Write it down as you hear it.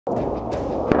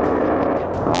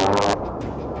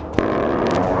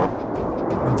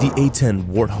The A-10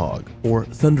 Warthog, or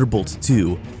Thunderbolt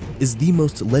II, is the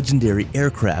most legendary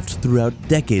aircraft throughout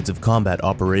decades of combat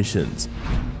operations.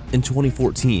 In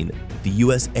 2014, the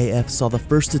USAF saw the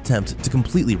first attempt to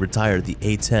completely retire the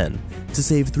A-10 to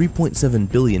save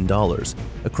 $3.7 billion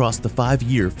across the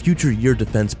 5-year Future Year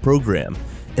Defense program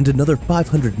and another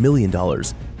 $500 million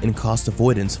in cost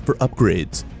avoidance for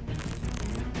upgrades.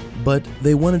 But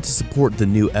they wanted to support the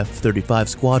new F-35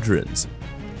 squadrons.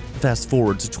 Fast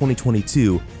forward to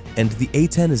 2022, and the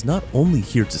A-10 is not only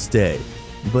here to stay,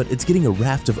 but it's getting a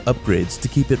raft of upgrades to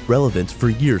keep it relevant for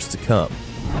years to come.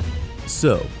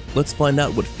 So, let's find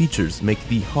out what features make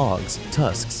the Hawg's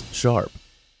tusks sharp.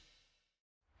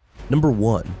 Number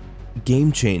 1.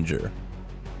 Game Changer.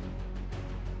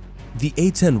 The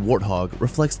A-10 Warthog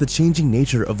reflects the changing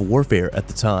nature of warfare at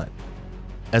the time.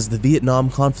 As the Vietnam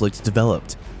conflict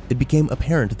developed, it became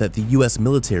apparent that the US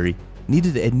military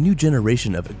needed a new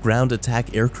generation of ground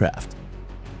attack aircraft.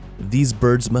 These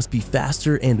birds must be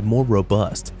faster and more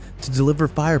robust to deliver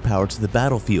firepower to the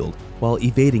battlefield while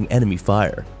evading enemy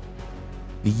fire.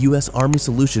 The US Army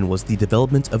solution was the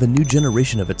development of a new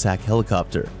generation of attack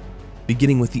helicopter,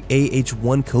 beginning with the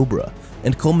AH-1 Cobra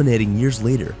and culminating years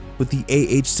later with the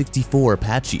AH-64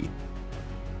 Apache.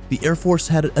 The Air Force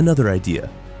had another idea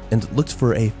and looked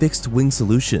for a fixed-wing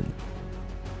solution.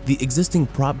 The existing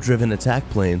prop-driven attack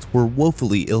planes were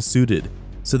woefully ill-suited,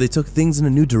 so they took things in a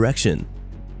new direction.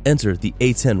 Enter the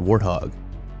A-10 Warthog.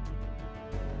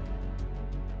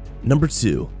 Number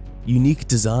 2. Unique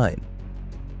Design.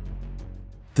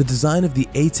 The design of the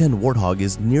A-10 Warthog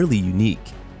is nearly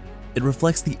unique. It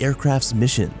reflects the aircraft's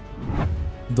mission.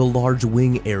 The large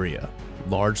wing area,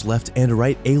 large left and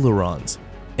right ailerons,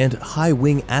 and high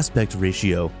wing aspect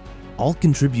ratio all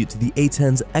contribute to the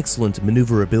A-10's excellent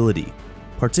maneuverability,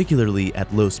 particularly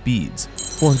at low speeds,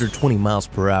 420 miles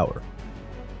per hour.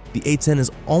 The A-10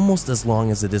 is almost as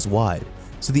long as it is wide,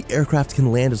 so the aircraft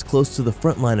can land as close to the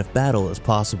front line of battle as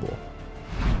possible.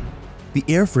 The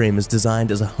airframe is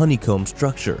designed as a honeycomb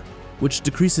structure, which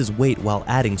decreases weight while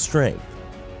adding strength.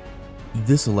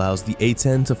 This allows the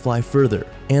A-10 to fly further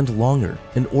and longer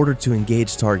in order to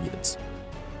engage targets.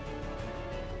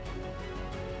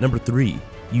 Number 3.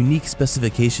 Unique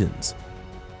Specifications.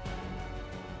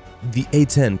 The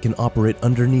A-10 can operate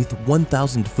underneath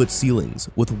 1,000-foot ceilings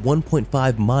with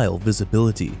 1.5-mile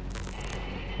visibility.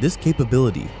 This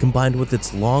capability, combined with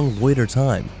its long loiter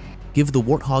time, give the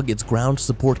Warthog its ground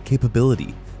support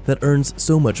capability that earns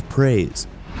so much praise.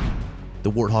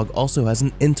 The Warthog also has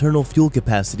an internal fuel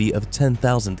capacity of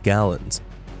 10,000 gallons,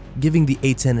 giving the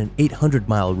A-10 an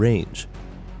 800-mile range.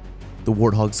 The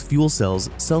Warthog's fuel cells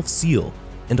self-seal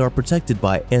and are protected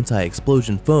by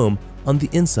anti-explosion foam on the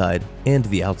inside and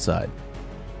the outside.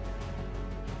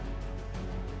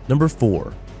 Number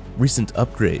 4. Recent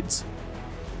upgrades.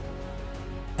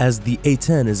 As the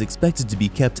A-10 is expected to be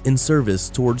kept in service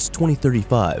towards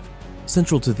 2035,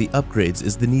 central to the upgrades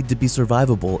is the need to be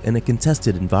survivable in a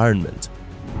contested environment.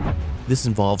 This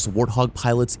involves Warthog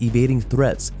pilots evading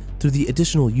threats through the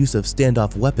additional use of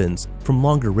standoff weapons from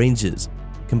longer ranges,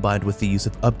 combined with the use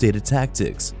of updated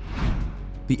tactics.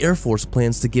 The Air Force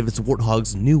plans to give its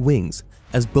Warthogs new wings,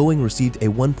 as Boeing received a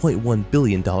 $1.1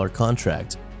 billion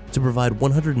contract to provide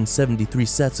 173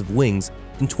 sets of wings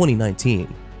in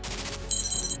 2019.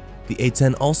 The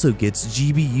A-10 also gets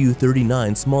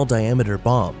GBU-39 small-diameter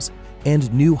bombs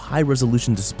and new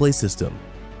high-resolution display system,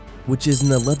 which is an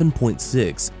 11.6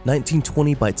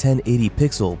 1920 by 1080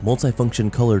 pixel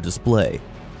multifunction color display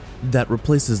that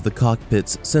replaces the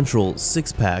cockpit's central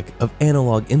 6-pack of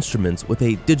analog instruments with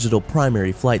a digital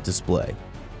primary flight display.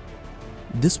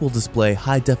 This will display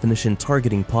high-definition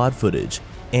targeting pod footage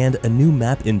and a new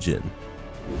map engine.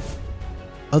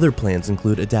 Other plans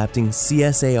include adapting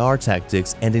CSAR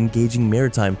tactics and engaging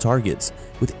maritime targets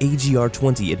with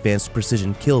AGR-20 Advanced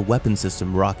Precision Kill Weapon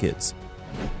System rockets.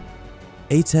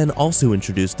 A-10 also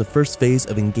introduced the first phase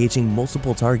of engaging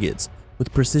multiple targets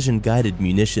with precision-guided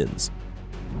munitions.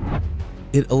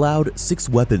 It allowed 6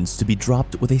 weapons to be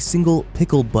dropped with a single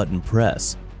pickle button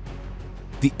press.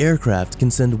 The aircraft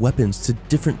can send weapons to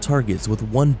different targets with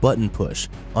one button push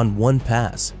on one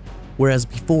pass, whereas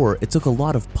before it took a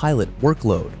lot of pilot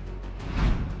workload.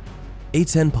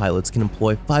 A-10 pilots can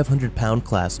employ 500-pound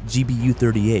class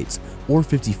GBU-38s or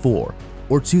 54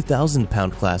 or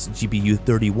 2,000-pound class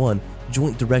GBU-31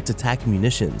 Joint Direct Attack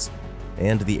munitions,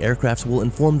 and the aircraft will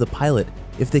inform the pilot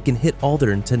if they can hit all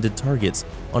their intended targets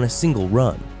on a single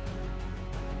run.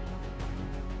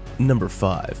 Number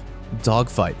 5.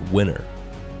 Dogfight winner.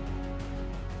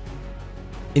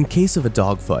 In case of a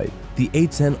dogfight, The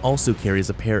A-10 also carries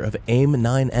a pair of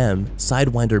AIM-9M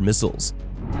Sidewinder missiles.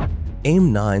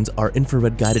 AIM-9s are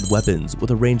infrared-guided weapons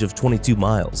with a range of 22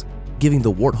 miles, giving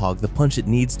the Warthog the punch it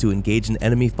needs to engage an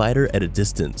enemy fighter at a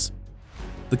distance.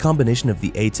 The combination of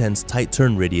the A-10's tight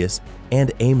turn radius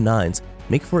and AIM-9s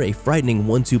make for a frightening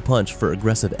 1-2 punch for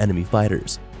aggressive enemy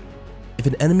fighters. If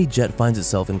an enemy jet finds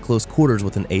itself in close quarters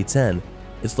with an A-10,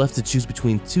 it's left to choose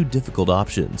between two difficult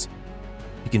options.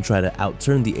 You can try to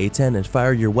outturn the A-10 and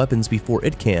fire your weapons before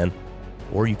it can,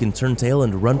 or you can turn tail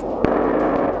and run.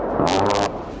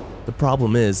 The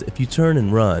problem is, if you turn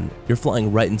and run, you're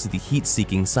flying right into the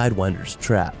heat-seeking Sidewinder's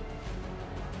trap.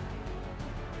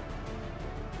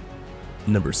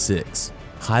 Number 6.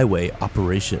 Highway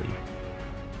Operation.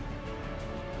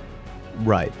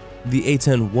 Right, the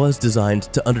A-10 was designed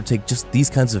to undertake just these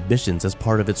kinds of missions as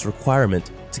part of its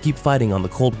requirement to keep fighting on the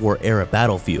Cold War-era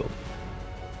battlefield.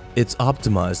 It's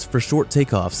optimized for short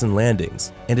takeoffs and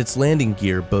landings, and its landing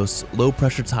gear boasts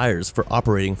low-pressure tires for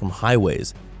operating from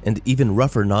highways and even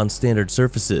rougher non-standard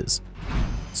surfaces.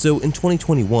 So in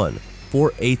 2021,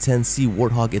 4 A-10C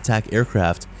Warthog attack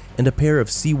aircraft and a pair of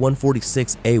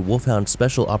C-146A Wolfhound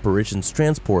Special Operations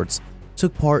transports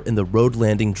took part in the Road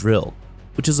Landing Drill,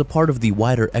 which is a part of the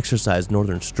wider exercise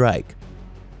Northern Strike.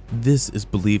 This is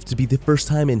believed to be the first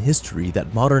time in history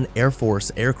that modern Air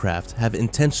Force aircraft have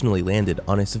intentionally landed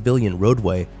on a civilian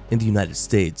roadway in the United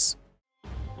States.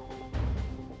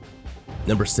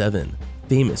 Number 7.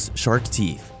 Famous Shark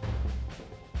Teeth.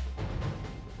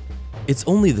 It's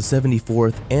only the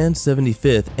 74th and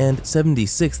 75th and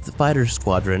 76th Fighter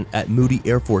Squadron at Moody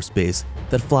Air Force Base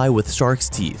that fly with shark's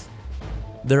teeth.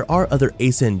 There are other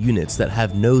A-10 units that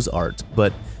have nose art,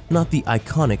 but not the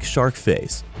iconic shark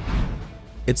face.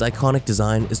 Its iconic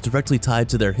design is directly tied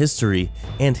to their history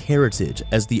and heritage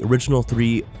as the original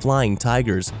 3 Flying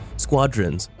Tigers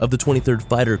squadrons of the 23rd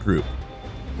Fighter Group.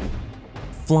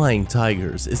 Flying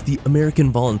Tigers is the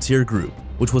American volunteer group,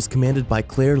 which was commanded by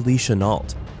Claire Lee Chenault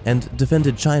and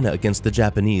defended China against the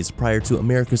Japanese prior to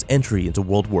America's entry into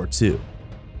World War II.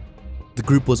 The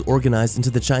group was organized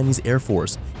into the Chinese Air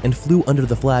Force and flew under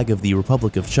the flag of the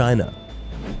Republic of China.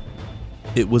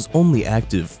 It was only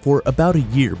active for about a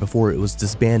year before it was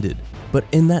disbanded, but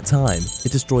in that time,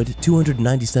 it destroyed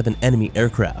 297 enemy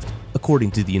aircraft,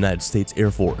 according to the United States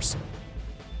Air Force.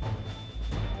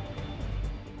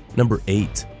 Number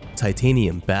 8.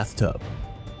 Titanium Bathtub.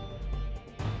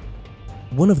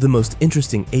 One of the most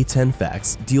interesting A-10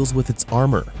 facts deals with its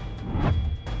armor.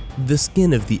 The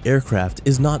skin of the aircraft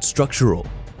is not structural,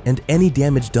 and any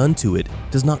damage done to it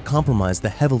does not compromise the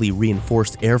heavily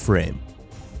reinforced airframe.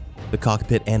 The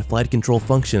cockpit and flight control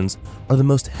functions are the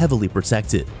most heavily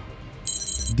protected.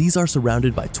 These are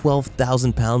surrounded by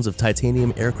 12,000 pounds of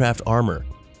titanium aircraft armor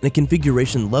in a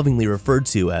configuration lovingly referred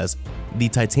to as the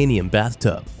titanium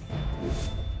bathtub.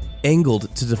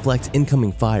 Angled to deflect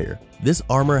incoming fire, this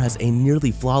armor has a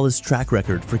nearly flawless track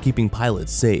record for keeping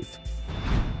pilots safe.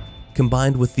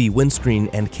 Combined with the windscreen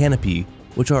and canopy,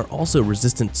 which are also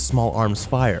resistant to small arms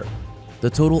fire, the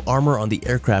total armor on the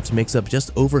aircraft makes up just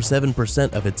over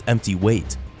 7% of its empty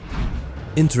weight.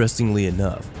 Interestingly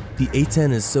enough, the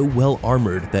A-10 is so well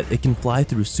armored that it can fly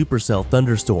through supercell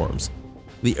thunderstorms.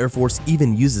 The Air Force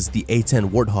even uses the A-10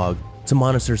 Warthog to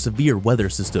monitor severe weather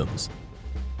systems.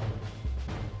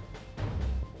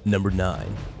 Number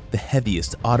 9. The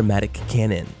heaviest automatic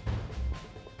cannon.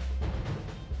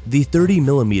 The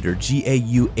 30mm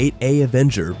GAU-8A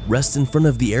Avenger rests in front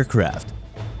of the aircraft.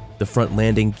 The front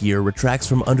landing gear retracts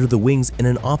from under the wings in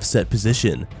an offset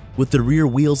position, with the rear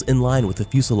wheels in line with the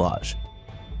fuselage.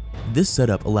 This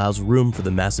setup allows room for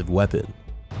the massive weapon.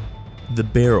 The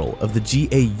barrel of the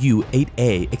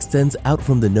GAU-8A extends out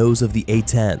from the nose of the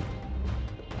A-10.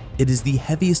 It is the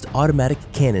heaviest automatic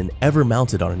cannon ever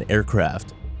mounted on an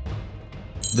aircraft.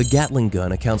 The Gatling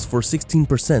gun accounts for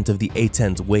 16% of the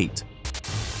A-10's weight.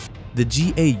 The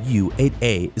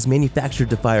GAU-8A is manufactured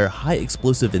to fire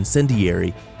high-explosive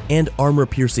incendiary and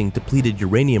armor-piercing depleted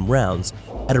uranium rounds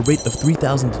at a rate of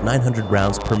 3,900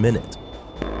 rounds per minute.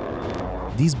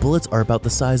 These bullets are about the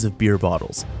size of beer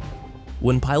bottles.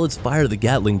 When pilots fire the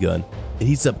Gatling gun, it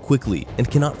heats up quickly and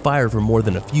cannot fire for more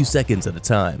than a few seconds at a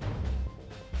time.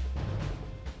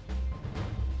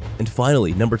 And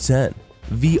finally, number 10.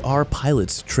 VR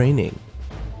pilots training.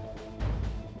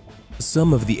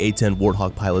 Some of the A-10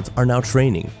 Warthog pilots are now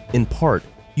training, in part,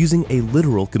 using a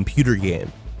literal computer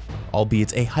game,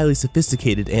 albeit a highly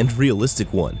sophisticated and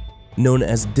realistic one, known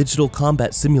as Digital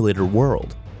Combat Simulator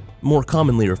World, more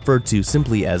commonly referred to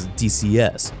simply as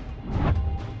DCS.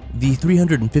 The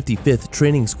 355th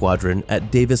Training Squadron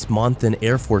at Davis-Monthan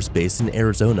Air Force Base in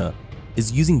Arizona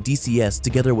is using DCS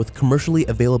together with commercially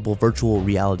available virtual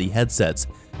reality headsets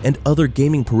and other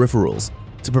gaming peripherals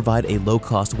to provide a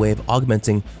low-cost way of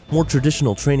augmenting more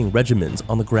traditional training regimens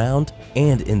on the ground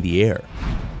and in the air.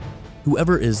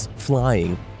 Whoever is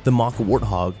flying the mock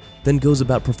Warthog then goes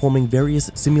about performing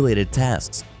various simulated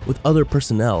tasks with other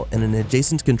personnel in an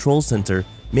adjacent control center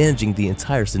managing the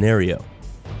entire scenario.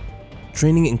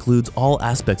 Training includes all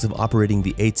aspects of operating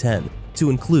the A-10 to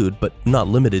include, but not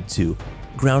limited to,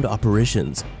 ground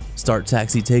operations, start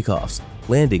taxi takeoffs,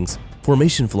 landings,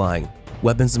 formation flying,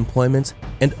 weapons employment,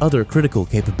 and other critical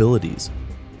capabilities.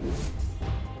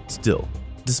 Still,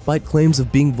 despite claims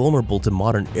of being vulnerable to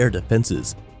modern air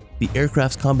defenses, the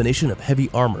aircraft's combination of heavy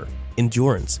armor,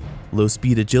 endurance,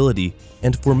 low-speed agility,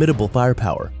 and formidable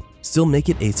firepower still make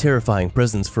it a terrifying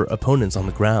presence for opponents on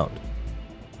the ground.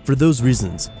 For those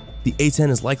reasons, the A-10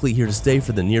 is likely here to stay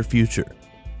for the near future,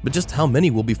 but just how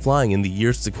many will be flying in the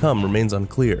years to come remains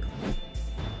unclear.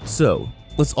 So,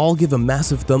 let's all give a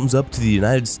massive thumbs up to the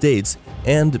United States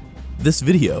and this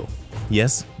video.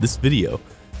 Yes, this video.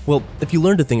 Well, if you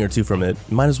learned a thing or two from it,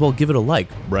 might as well give it a like,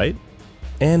 right?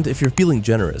 And if you're feeling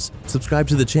generous, subscribe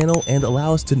to the channel and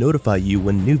allow us to notify you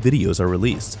when new videos are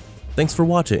released. Thanks for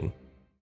watching.